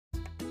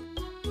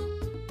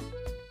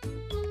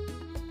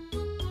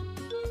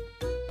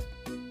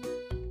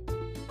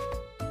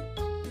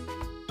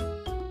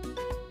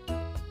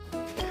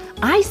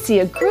I see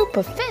a group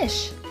of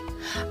fish.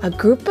 A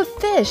group of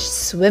fish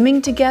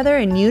swimming together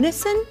in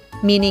unison,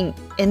 meaning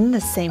in the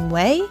same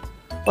way?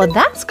 Well,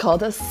 that's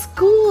called a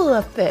school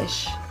of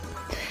fish.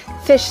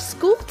 Fish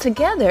school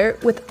together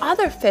with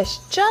other fish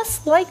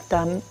just like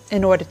them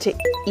in order to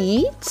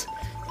eat,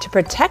 to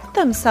protect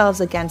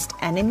themselves against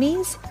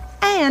enemies,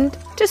 and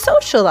to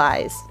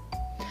socialize.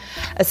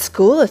 A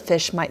school of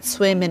fish might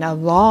swim in a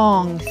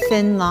long,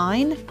 thin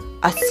line,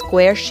 a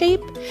square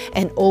shape,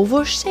 an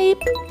oval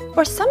shape,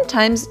 or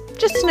sometimes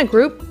just in a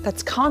group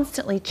that's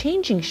constantly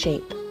changing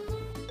shape.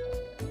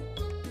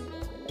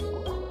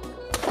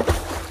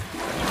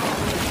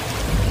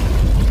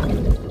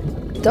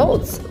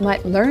 Adults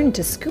might learn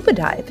to scuba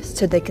dive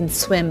so they can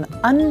swim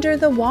under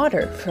the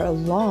water for a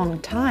long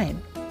time.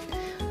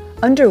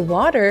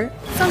 Underwater,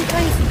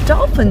 sometimes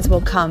dolphins will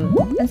come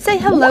and say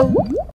hello